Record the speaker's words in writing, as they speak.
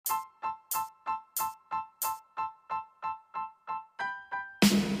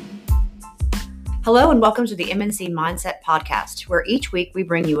Hello and welcome to the MNC Mindset Podcast, where each week we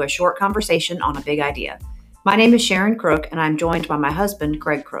bring you a short conversation on a big idea. My name is Sharon Crook, and I'm joined by my husband,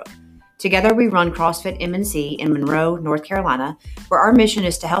 Greg Crook. Together we run CrossFit MNC in Monroe, North Carolina, where our mission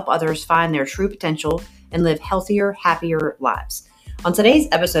is to help others find their true potential and live healthier, happier lives. On today's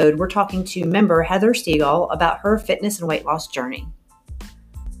episode, we're talking to member Heather Stegall about her fitness and weight loss journey.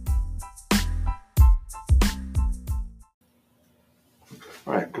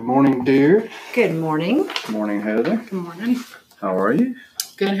 All right. Good morning, dear. Good morning. Good morning, Heather. Good morning. How are you?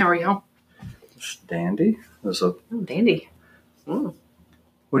 Good. How are y'all? Just dandy. Dandy. Mm.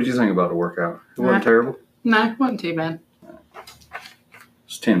 What did you think about the workout? It wasn't terrible? No, it wasn't too bad.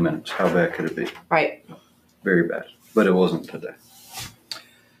 It's 10 minutes. How bad could it be? Right. Very bad. But it wasn't today.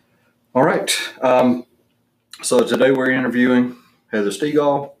 All right. So today we're interviewing Heather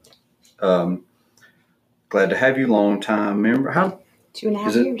Stegall. Glad to have you. Long time member. How?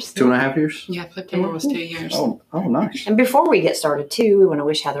 2.5 years. 2.5 years? Yeah, September was 2 years. Oh, nice. And before we get started, too, we want to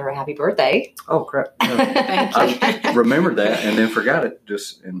wish Heather a happy birthday. Oh, crap. No. Thank you. I remembered that and then forgot it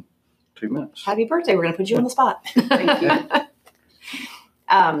just in 2 minutes. Happy birthday. We're going to put you on the spot. Thank you.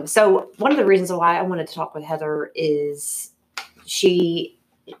 So one of the reasons why I wanted to talk with Heather is she's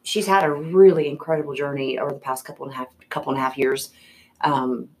had a really incredible journey over the past couple and a half years.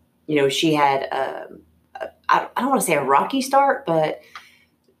 She had I don't want to say a rocky start, but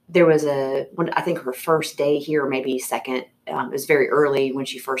there was I think her first day here, maybe second, it was very early when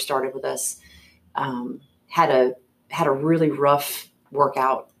she first started with us, had a really rough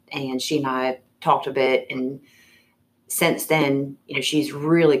workout, and she and I talked a bit, and since then, she's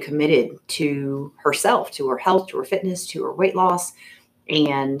really committed to herself, to her health, to her fitness, to her weight loss,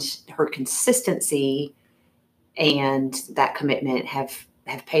 and her consistency and that commitment have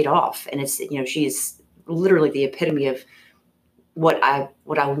paid off. And it's, she's literally the epitome of what I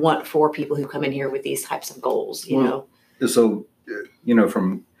want for people who come in here with these types of goals, know. So,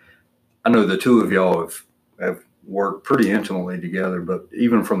 I know the two of y'all have worked pretty intimately together, but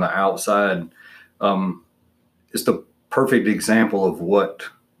even from the outside, it's the perfect example of what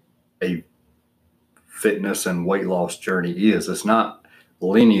a fitness and weight loss journey is. It's not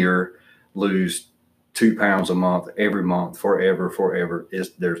linear, lose 2 pounds a month, every month, forever.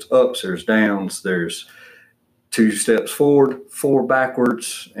 There's ups, there's downs, there's 2 steps forward, 4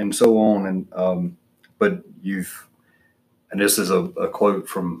 backwards, and so on. And but and this is a quote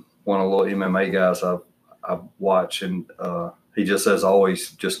from one of the little MMA guys I watch, and he just says,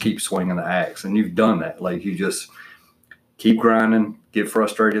 always just keep swinging the axe. And you've done that. Like, you just keep grinding, get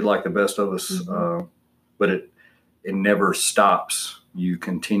frustrated like the best of us, but it never stops you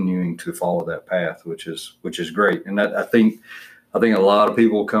continuing to follow that path, which is great. And that I think a lot of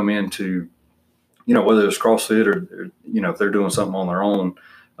people come into, whether it's CrossFit or if they're doing something on their own,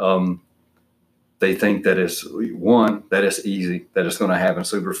 they think that it's easy, that it's going to happen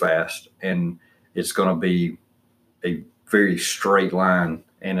super fast, and it's going to be a very straight line,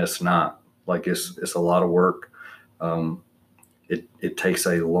 and it's not. Like, it's a lot of work. It takes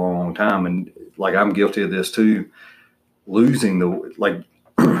a long time, and like, I'm guilty of this too. Losing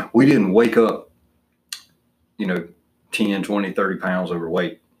we didn't wake up, 10, 20, 30 pounds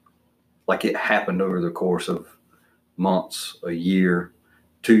overweight. Like, it happened over the course of months, a year,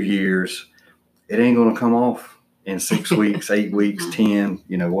 2 years. It ain't going to come off in 6 weeks, 8 weeks, 10,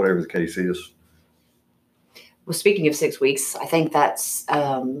 whatever the case is. Well, speaking of 6 weeks, I think that's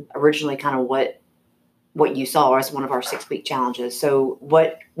originally kind of what you saw as one of our 6-week challenges. So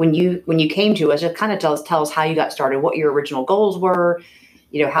when you came to us, just kind of tell us how you got started, what your original goals were,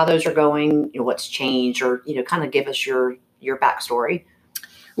 how those are going, what's changed, or, kind of give us your backstory.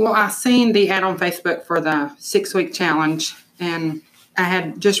 Well, I seen the ad on Facebook for the 6-week challenge, and I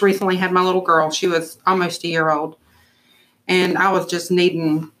had just recently had my little girl. She was almost a year old, and I was just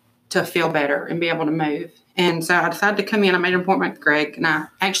needing to feel better and be able to move. And so I decided to come in. I made an appointment with Greg, and I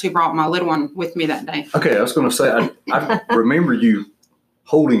actually brought my little one with me that day. Okay, I was going to say, I remember you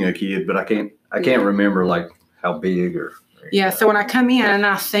holding a kid, but I can't remember like how big or. Yeah, so when I come in and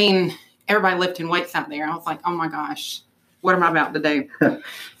I seen everybody lifting weights out there, I was like, oh my gosh, what am I about to do?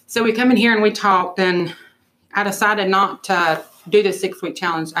 So we come in here and we talked, and I decided not to do the 6-week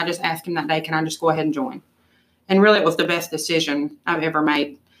challenge. I just asked him that day, can I just go ahead and join? And really, it was the best decision I've ever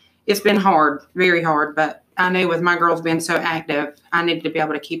made. It's been hard, very hard, but I knew with my girls being so active, I needed to be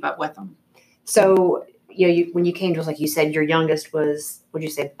able to keep up with them. So, when you came to us, like you said, your youngest was, what'd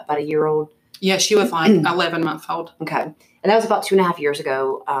you say, about a year old? Yeah, she was like 11 months old. Okay. And that was about 2.5 years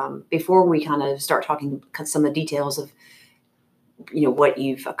ago. Before we kind of start talking some of the details of, what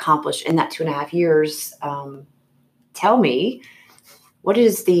you've accomplished in that 2.5 years, tell me, What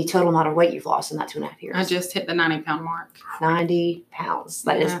is the total amount of weight you've lost in that 2.5 years? I just hit the 90-pound mark. 90 pounds.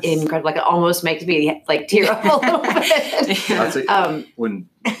 That is Yes. incredible. Like, it almost makes me like tear up a little bit. That's it. When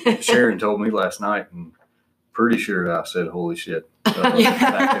Sharon told me last night, and pretty sure I said, "Holy shit," back in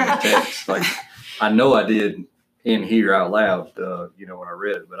the text. Like, I know I did in here out loud, when I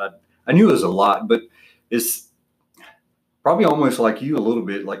read it, but I knew it was a lot, but it's probably almost like you a little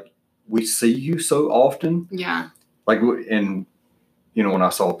bit. Like, we see you so often. Yeah. Like, and when I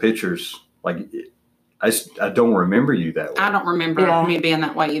saw pictures, like, I don't remember you that way. I don't remember me being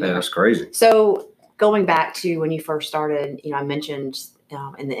that way either. Yeah, that's crazy. So going back to when you first started, I mentioned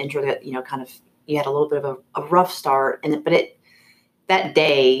in the intro that, kind of you had a little bit of a rough start, but that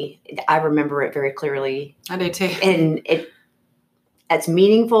day, I remember it very clearly. I do too. And it's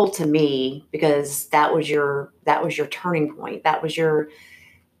meaningful to me because that was your turning point. That was your,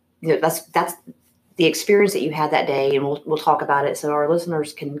 that's the experience that you had that day. And we'll talk about it so our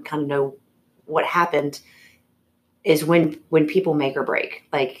listeners can kind of know what happened. Is when people make or break.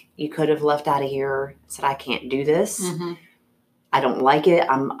 Like, you could have left out of here, said, "I can't do this. Mm-hmm. I don't like it."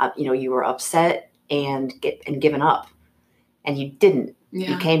 You were upset and given up, and you didn't.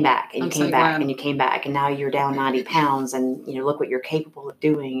 Yeah. You came back and you came so back glad. and you came back, and now you're down 90 pounds, and look what you're capable of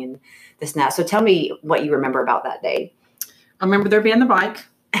doing, and this and that. So tell me what you remember about that day. I remember there being the bike.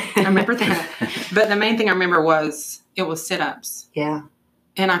 I remember that, but the main thing I remember was it was sit-ups. Yeah,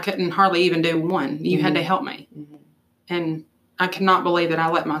 and I couldn't hardly even do one. You had to help me. Mm-hmm. And I could not believe that I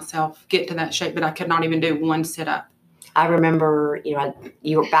let myself get to that shape, but I could not even do one sit-up. I remember,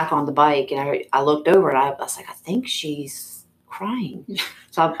 you were back on the bike, and I looked over, and I was like, I think she's crying.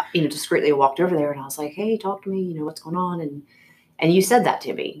 So I, discreetly walked over there, and I was like, "Hey, talk to me. What's going on?" And you said that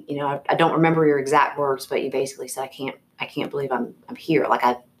to me. I don't remember your exact words, but you basically said, I can't believe I'm here. Like,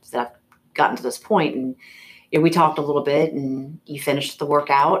 I said, I've gotten to this point, and we talked a little bit, and you finished the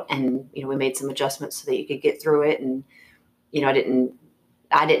workout, and we made some adjustments so that you could get through it. And I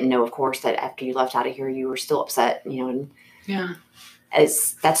didn't know, of course, that after you left out of here, you were still upset. And Yeah.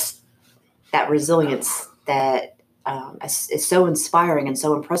 that's that resilience that is so inspiring and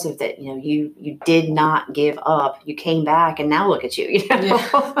so impressive that you did not give up. You came back, and now look at you.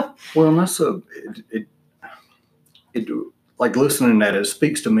 Yeah. Well, and that's it like listening to that, it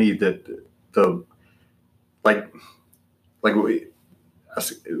speaks to me that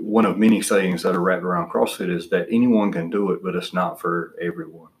one of many sayings that are wrapped around CrossFit is that anyone can do it, but it's not for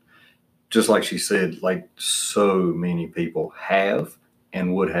everyone. Just like she said, like, so many people have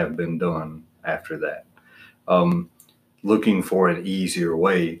and would have been done after that, looking for an easier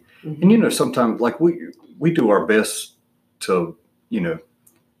way. Mm-hmm. And sometimes, like, we do our best to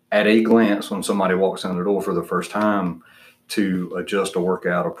at a glance, when somebody walks in the door for the first time, to adjust a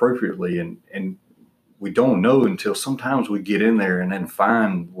workout appropriately. And we don't know until sometimes we get in there and then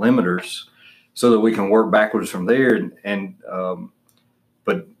find limiters so that we can work backwards from there.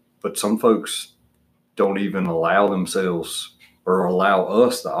 But some folks don't even allow themselves or allow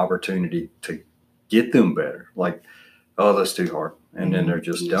us the opportunity to get them better. Like, "Oh, that's too hard," and then they're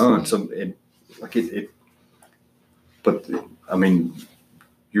just done. But I mean,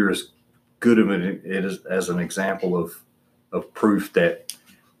 you're as good of it as an example of proof that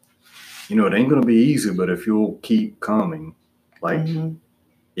it ain't going to be easy, but if you'll keep coming, like,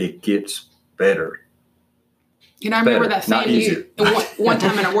 it gets better. I remember Better, that not saying easier. one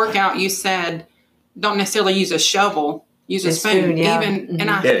time in a workout, you said, "Don't necessarily use a shovel, use a spoon." Yeah. And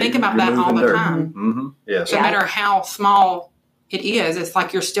I think about that all the time. Mm-hmm. Yes. No matter how small it is, it's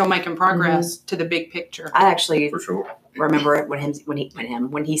like you're still making progress to the big picture. I actually For sure. remember it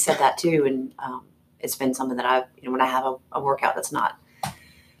when he said that too, and it's been something that I've when I have a workout that's not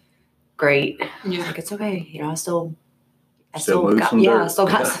great, like, it's okay. I still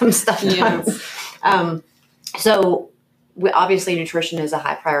got some stuff done. So obviously nutrition is a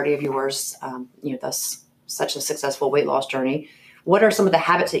high priority of yours. Thus such a successful weight loss journey. What are some of the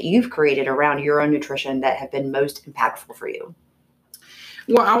habits that you've created around your own nutrition that have been most impactful for you?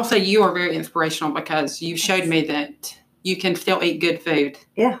 Well, I will say you are very inspirational because you showed me that you can still eat good food.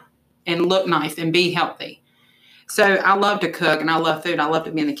 Yeah. And look nice and be healthy. So I love to cook and I love food. I love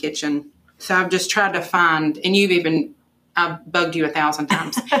to be in the kitchen. So I've just tried to find, and I've bugged you 1,000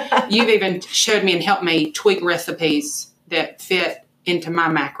 times. You've even showed me and helped me tweak recipes that fit into my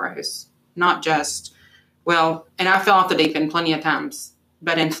macros. Not just, and I fell off the deep end plenty of times.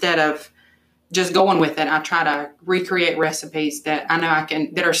 But instead of just going with it, I try to recreate recipes that I know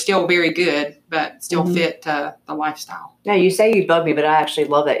that are still very good, but still fit the lifestyle. Now, you say you bug me, but I actually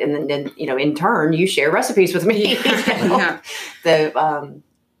love it. And then in turn, you share recipes with me. Yeah. The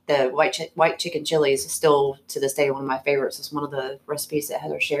the white chicken chilies is still to this day one of my favorites. It's one of the recipes that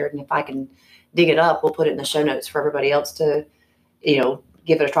Heather shared, and if I can dig it up, we'll put it in the show notes for everybody else to,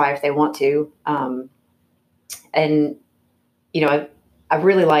 give it a try if they want to. And I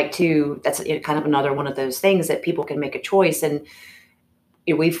really like to. That's kind of another one of those things that people can make a choice, and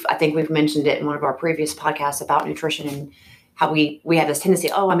I think we've mentioned it in one of our previous podcasts about nutrition and how we have this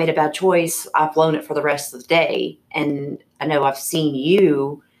tendency, I made a bad choice, I've blown it for the rest of the day. And I know I've seen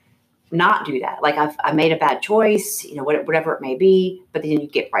you not do that. Like I made a bad choice, whatever it may be, but then you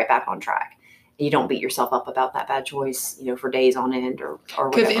get right back on track. And you don't beat yourself up about that bad choice, for days on end or whatever.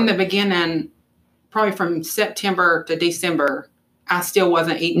 Because in the beginning, probably from September to December, I still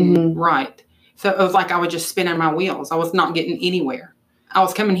wasn't eating right. So it was like I was just spinning my wheels. I was not getting anywhere. I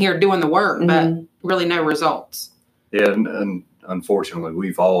was coming here doing the work, but really no results. Yeah, and unfortunately,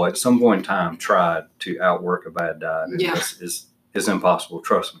 we've all at some point in time tried to outwork a bad diet. And it's impossible.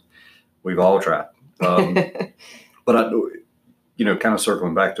 Trust me, we've all tried. But kind of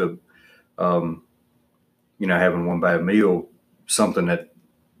circling back to, having one bad meal, something that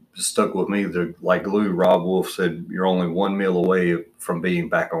stuck with me, like glue. Rob Wolf said, "You're only one meal away from being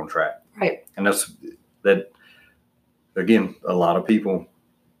back on track." Right, and that. Again, a lot of people,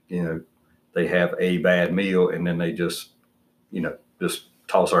 they have a bad meal and then they just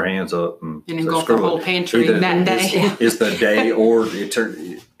toss their hands up and engulf the whole pantry that day. It's the day, or it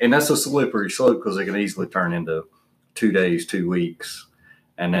turns, and that's a slippery slope because it can easily turn into 2 days, 2 weeks,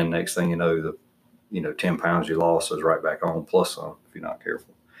 and then next thing you know, 10 pounds you lost is right back on plus some if you're not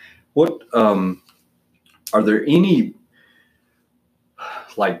careful. What are there any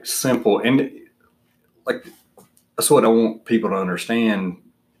like simple and like? That's what I want people to understand.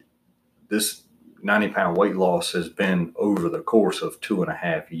 This 90-pound weight loss has been over the course of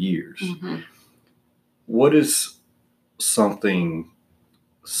 2.5 years. Mm-hmm. What is something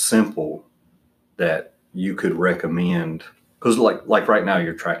simple that you could recommend? Because like right now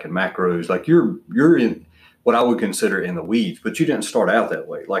you're tracking macros. Like you're in what I would consider in the weeds, but you didn't start out that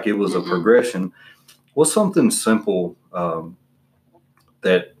way. Like it was a progression. What's something simple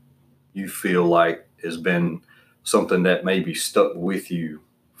that you feel like has been something that maybe stuck with you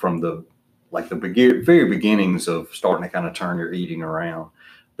from the very beginnings of starting to kind of turn your eating around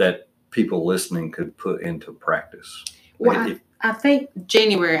that people listening could put into practice? Well, I think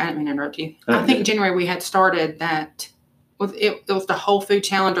January, I didn't mean to interrupt you. I think January we had started that it was the whole food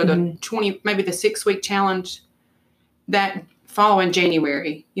challenge or the 6-week challenge. That following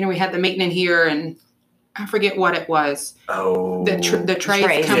January, we had the meeting in here and I forget what it was. Oh, the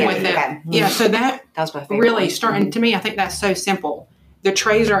trays come with it. Okay. Yeah, so that was my favorite. Really starting to me, I think that's so simple. The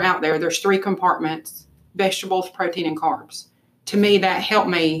trays are out there. There's 3 compartments: vegetables, protein, and carbs. To me, that helped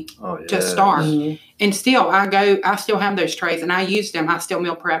me to start. Mm-hmm. And still, I still have those trays, and I use them. I still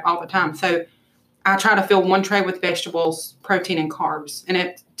meal prep all the time. So I try to fill one tray with vegetables, protein, and carbs.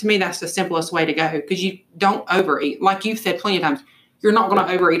 And to me, that's the simplest way to go because you don't overeat. Like you've said plenty of times, you're not going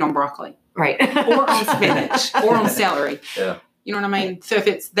to overeat on broccoli. Right. Or on spinach or on celery. Yeah. You know what I mean? So if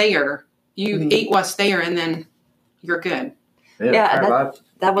it's there, you eat what's there and then you're good. Yeah.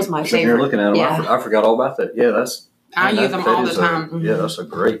 That was my favorite. You're looking at them. Yeah. I forgot all about that. Yeah. I use them all the time. Yeah. That's a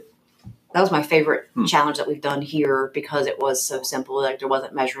great. That was my favorite challenge that we've done here because it was so simple. Like there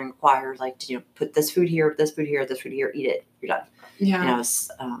wasn't measuring required. Like, put this food here, this food here, this food here, eat it. You're done. Yeah.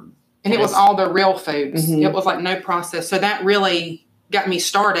 And it was all the real foods. Mm-hmm. It was like no process. So that really got me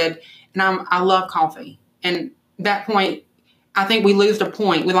started. And I love coffee. And that point, I think we lost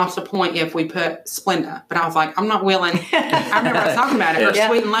a point if we put Splenda. But I was like, I'm not willing. I remember us talking about it. Or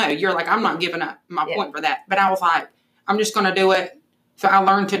Sweet and Low. You're like, I'm not giving up my point for that. But I was like, I'm just going to do it. So I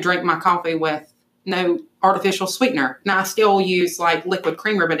learned to drink my coffee with no artificial sweetener. Now I still use like liquid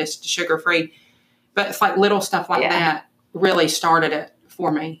creamer, but it's sugar-free. But it's like little stuff like that really started it for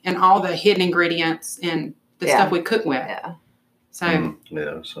me. And all the hidden ingredients and the stuff we cook with. Yeah. So.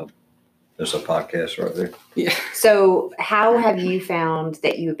 So there's a podcast right there. Yeah. So how have you found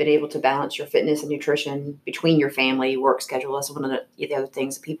that you've been able to balance your fitness and nutrition between your family, work schedule? That's one of the other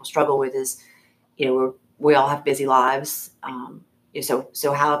things that people struggle with is, we all have busy lives.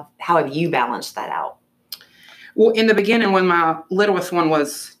 So how have you balanced that out? Well, in the beginning, when my littlest one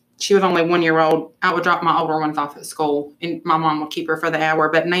she was only 1 year old, I would drop my older ones off at school and my mom would keep her for the hour.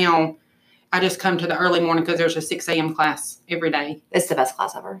 But now I just come to the early morning because there's a 6 a.m. class every day. It's the best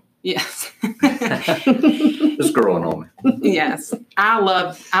class ever. Yes. It's growing on me. Yes. I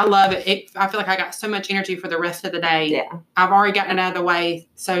love it. I feel like I got so much energy for the rest of the day. Yeah. I've already gotten it out of the way.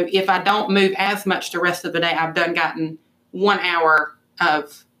 So if I don't move as much the rest of the day, I've gotten 1 hour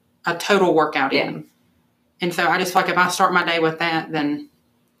of a total workout in. And so I just feel like if I start my day with that, then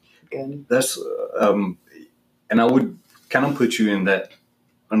Good. That's, and I would kind of put you in that,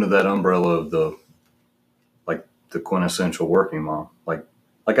 under that umbrella of the quintessential working mom. Like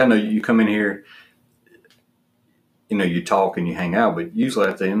I know you come in here, you talk and you hang out, but usually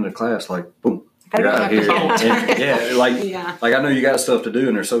at the end of the class, like, boom, you're out here. Like I know you got stuff to do,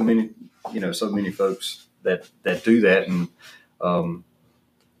 and there's so many folks that do that, and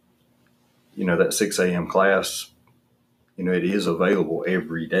that 6 a.m. class, it is available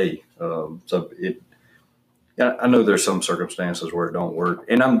every day. I know there's some circumstances where it don't work,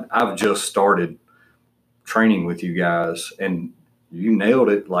 and I've just started training with you guys, and you nailed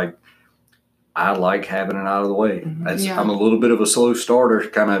it. Like, I like having it out of the way. Mm-hmm. I'm a little bit of a slow starter,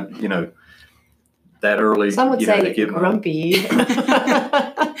 kind of, that early. Some would say grumpy.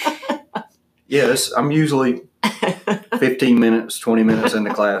 Yes, I'm usually 15 minutes, 20 minutes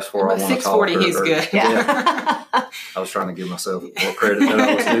into class before I want to talk. 6:40, he's good. Yeah. I was trying to give myself more credit than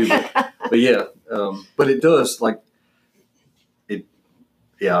I was due, but yeah, but it does, like, it.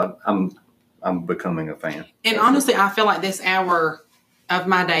 Yeah, I'm becoming a fan. And honestly, I feel like this hour of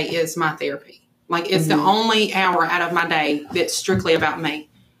my day is my therapy. Like, it's the only hour out of my day that's strictly about me.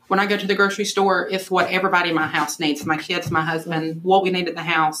 When I go to the grocery store, it's what everybody in my house needs. My kids, my husband, what we need at the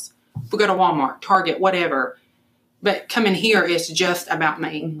house. We go to Walmart, Target, whatever. But coming here is just about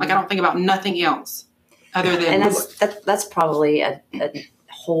me. Like, I don't think about nothing else other than. And that's probably a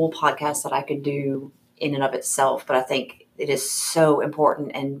whole podcast that I could do in and of itself. But I think it is so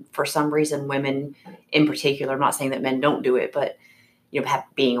important. And for some reason, women in particular, I'm not saying that men don't do it, but,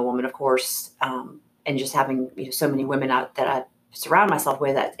 being a woman, of course, and just having, so many women out that I surround myself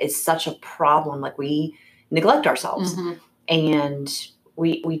with, that is such a problem. Like, we neglect ourselves, and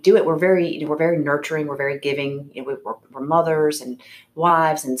we do it. We're very, we're very nurturing. We're very giving. We're mothers and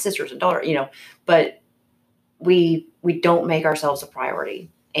wives and sisters and daughters, but we don't make ourselves a priority.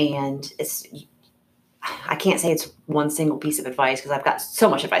 And I can't say it's one single piece of advice, because I've got so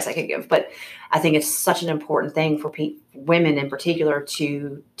much advice I could give, but I think it's such an important thing for women in particular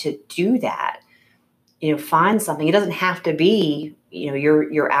to do that. Find something. It doesn't have to be,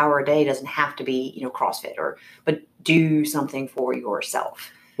 your hour a day doesn't have to be, CrossFit, but do something for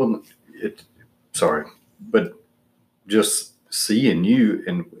yourself. Well, but just seeing you,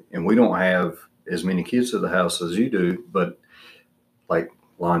 and we don't have as many kids at the house as you do, but like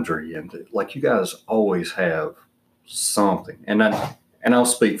laundry, and like, you guys always have something. And I'll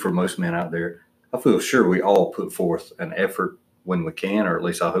speak for most men out there. I feel sure we all put forth an effort when we can, or at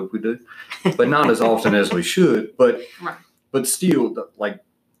least I hope we do, but not as often as we should. But right. But still, like,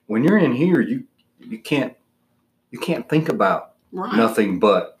 when you're in here, you can't think about nothing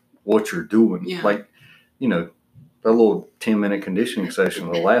but what you're doing. Yeah. Like, that little 10-minute conditioning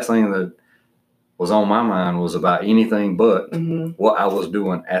session, the last thing that was on my mind was about anything but what I was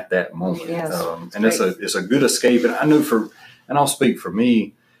doing at that moment. Yes, and it's a good escape. And I know and I'll speak for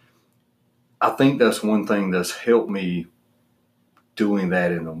me, I think that's one thing that's helped me doing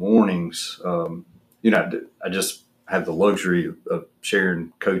that in the mornings. I just have the luxury of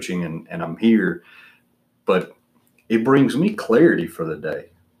sharing coaching, and I'm here, but it brings me clarity for the day.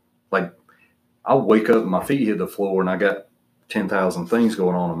 Like, I'll wake up and my feet hit the floor and I got 10,000 things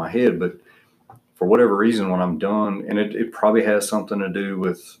going on in my head, but for whatever reason, when I'm done, and it probably has something to do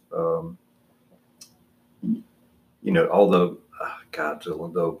with, all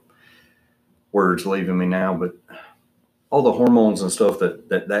the words leaving me now, but all the hormones and stuff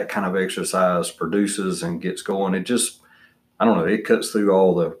that kind of exercise produces and gets going. It just, I don't know, it cuts through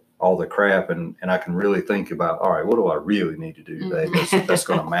all the crap, and I can really think about, all right, what do I really need to do today? That's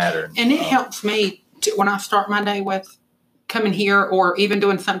going to matter. And it helps me when I start my day with coming here, or even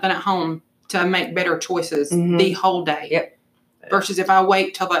doing something at home, to make better choices the whole day. Yep. Versus if I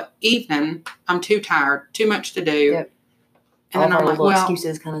wait till the evening, I'm too tired, too much to do. Yep. And then I'm like, well,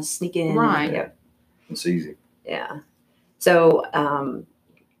 excuses kind of sneak in. Right. Yep. It's easy. Yeah. So,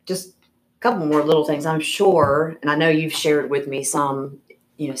 just a couple more little things, I'm sure, and I know you've shared with me some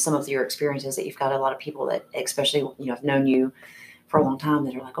of your experiences, that you've got a lot of people that, especially, have known you for a long time,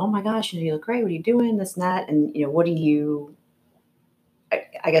 that are like, oh my gosh, you look great. What are you doing? This and that. And, what do you,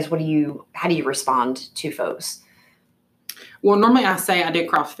 I guess, how do you respond to folks? Well, normally I say I do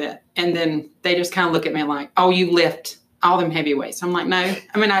CrossFit, and then they just kind of look at me like, oh, you lift all them heavy weights. I'm like, no,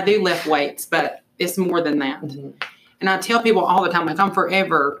 I mean, I do lift weights, but it's more than that. And I tell people all the time, like, I'm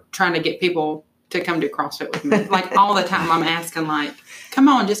forever trying to get people to come do CrossFit with me. Like, all the time I'm asking, like, come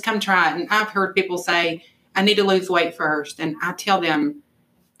on, just come try it. And I've heard people say, I need to lose weight first. And I tell them,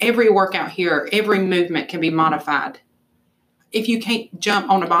 every workout here, every movement can be modified. if you can't jump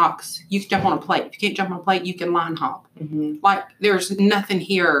on a box, you can jump on a plate. If you can't jump on a plate, you can line hop. Mm-hmm. Like, there's nothing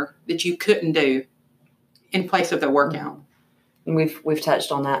here that you couldn't do in place of the workout. And we've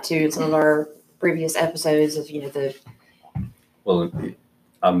touched on that too in some of our previous episodes of, Well,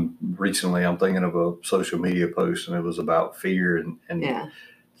 I'm thinking of a social media post, and it was about fear and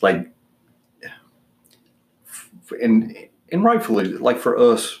like, and rightfully, like for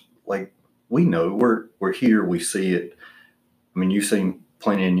us, like we know we're here, we see it. I mean, you've seen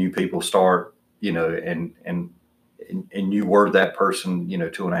plenty of new people start, and you were that person,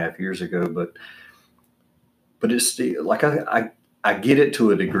 2.5 years ago, but it's still like, I get it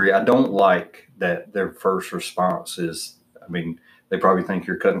to a degree. I don't like that their first response is, I mean, they probably think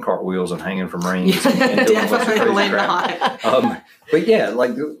you're cutting cartwheels and hanging from rings and doing a bunch of crazy crap. But yeah,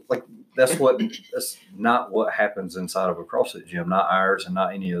 like that's not what happens inside of a CrossFit gym, not ours and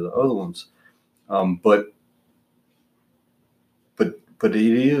not any of the other ones. But it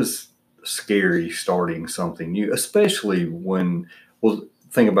is scary starting something new, especially when, well,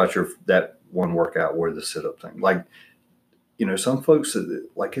 think about that one workout where the sit-up thing, like, some folks,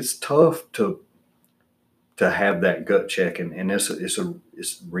 like, it's tough to have that gut check, and it's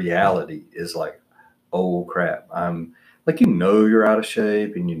reality is like, oh crap, I'm like, you're out of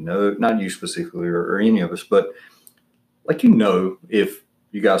shape, and not you specifically or any of us, but like, if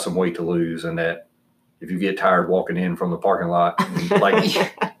you got some weight to lose, and that if you get tired walking in from the parking lot,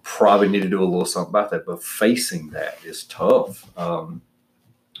 like probably need to do a little something about that. But facing that is tough.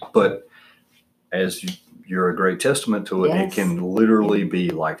 But as you're a great testament to it, Yes. It can literally be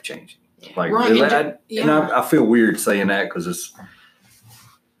life changing. Like, right. And I feel weird saying that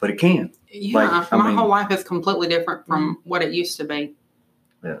but it can. Yeah, Like, my whole life is completely different from what it used to be.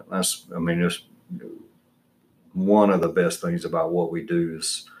 Yeah, it's one of the best things about what we do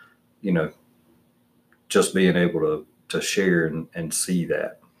is, just being able to share and see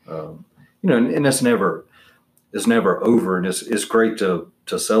that, and it's never over, and it's great to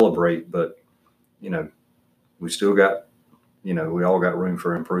celebrate, but, we still got, we all got room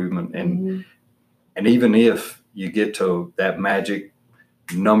for improvement, and even if you get to that magic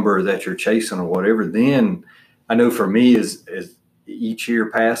number that you're chasing or whatever, then I know for me as each year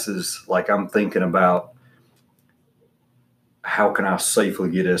passes, like, I'm thinking about how can I safely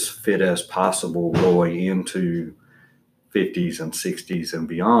get as fit as possible going into 50s and 60s and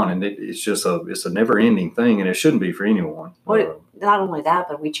beyond. And it's a never ending thing, and it shouldn't be for anyone. Well, not only that,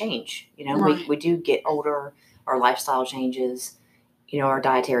 but we change, Right. we do get older, our lifestyle changes, our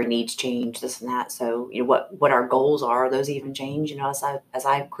dietary needs change, this and that. So, what our goals are, those even change, as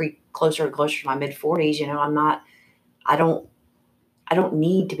I creep closer and closer to my mid 40s, I don't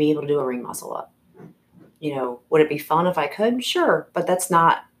need to be able to do a ring muscle up. Would it be fun if I could? Sure. But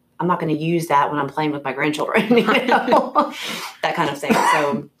I'm not going to use that when I'm playing with my grandchildren, that kind of thing.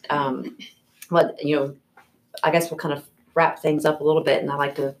 So, I guess we'll kind of wrap things up a little bit, and I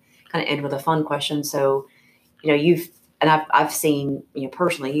like to kind of end with a fun question. So, I've seen,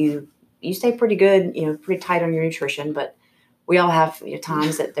 personally, you stay pretty good, pretty tight on your nutrition, but we all have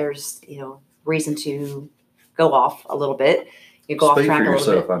times that there's, reason to go off a little bit. You go Speak off track for a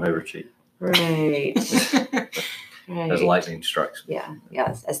little yourself. bit. I never cheat. Right. Right. As lightning strikes. Yeah.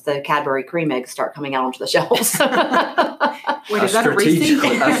 As the Cadbury cream eggs start coming out onto the shelves. Wait, is that a receipt?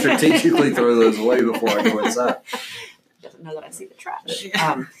 I strategically throw those away before I go inside. Doesn't know that I see the trash.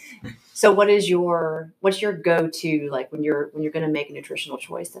 So what's your go-to, like when you're going to make a nutritional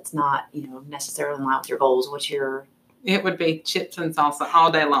choice that's not, necessarily in line with your goals? It would be chips and salsa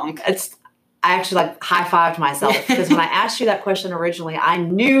all day long. I actually high-fived myself, because when I asked you that question originally, I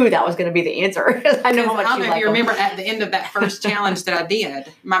knew that was going to be the answer. I know how much I don't know if you remember them. at the end of that first challenge that I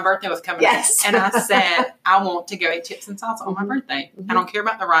did, my birthday was coming Yes. up, and I said, I want to go eat chips and salsa on my birthday. I don't care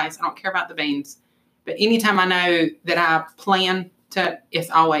about the rice. I don't care about the beans. But anytime I know that I plan to,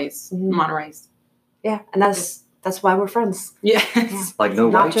 it's always Monterey's. Yeah, and that's why we're friends. Yes. Like no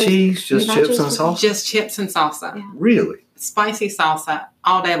white cheese, just nachos chips and with- salsa? Just chips and salsa. Yeah. Really? Spicy salsa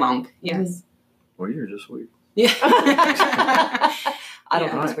all day long. Yes. Well, you're just weird. Yeah. I don't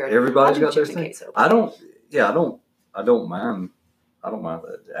Yeah. know what's weird. Everybody's I'll do got their chips and thing. queso. I don't mind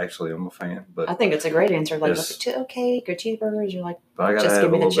that. Actually, I'm a fan, but I think it's a great answer. Like, Yes. okay, good cheeseburgers. You're like, but I gotta just have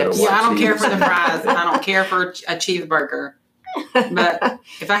give me a the little bit of chips. Yeah, I don't white care for the cheese. fries. I don't care for a cheeseburger. But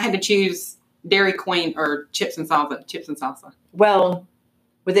if I had to choose Dairy Queen or chips and salsa. well,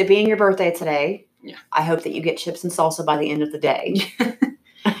 with it being your birthday today, Yeah. I hope that you get chips and salsa by the end of the day.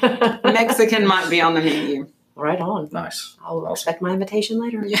 Mexican might be on the menu. Right on. Nice. I'll Awesome. expect my invitation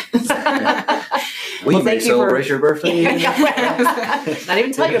later. Yes. We Well, may thank you for- celebrate your birthday. Not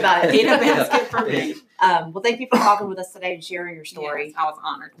even tell you about it. Eat a basket for me. Well, thank you for talking with us today and sharing your story. Yes, I was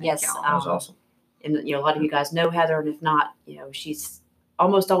honored. Thank Yes, y'all. That was awesome. And a lot of you guys know Heather, and if not, she's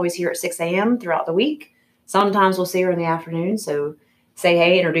almost always here at 6 a.m. throughout the week. Sometimes we'll see her in the afternoon. So say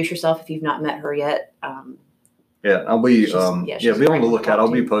hey, introduce yourself if you've not met her yet. Yeah, I'll be she's be on great the to lookout. talk I'll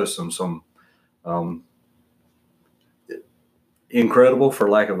to. be posting some incredible, for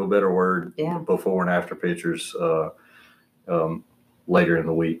lack of a better word, Yeah. before and after pictures later in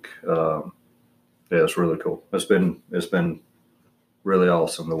the week. Yeah, it's really cool. It's been really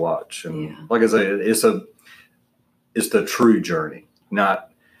awesome to watch. And like I say, it's the true journey, not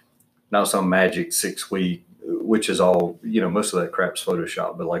some magic 6 week, which is all, most of that crap's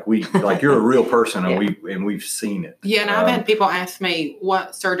Photoshop, but like you're a real person and we've seen it. Yeah. And I've had people ask me,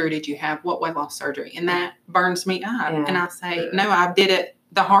 what surgery did you have? What weight loss surgery? And that burns me up. Yeah. And I say, no, I did it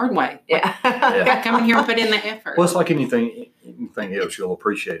the hard way. Yeah. I come in here and put in the effort. Well, it's like anything else, you'll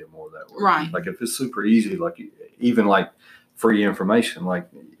appreciate it more that way. Right. Like if it's super easy, like even like free information, like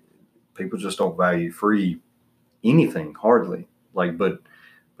people just don't value free anything hardly. Like, but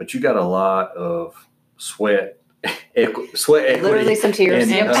you got a lot of sweat equity. Literally some tears.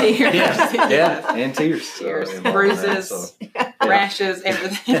 And tears. Yeah, and tears. Tears, involved in that, bruises, so, rashes,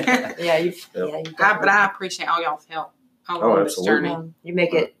 everything. But I appreciate all y'all's help along this absolutely. journey. You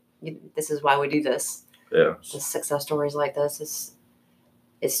make it. This is why we do this. Yeah. Just success stories like this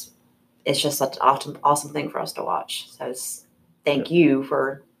it's just such an awesome thing for us to watch. So thank you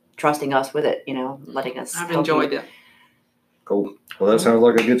for trusting us with it. Letting us. I've enjoyed it. Cool. Well, that sounds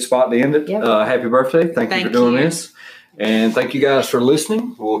like a good spot to end it. Yep. Happy birthday. Thank you for doing you. this. And thank you guys for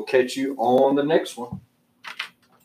listening. We'll catch you on the next one.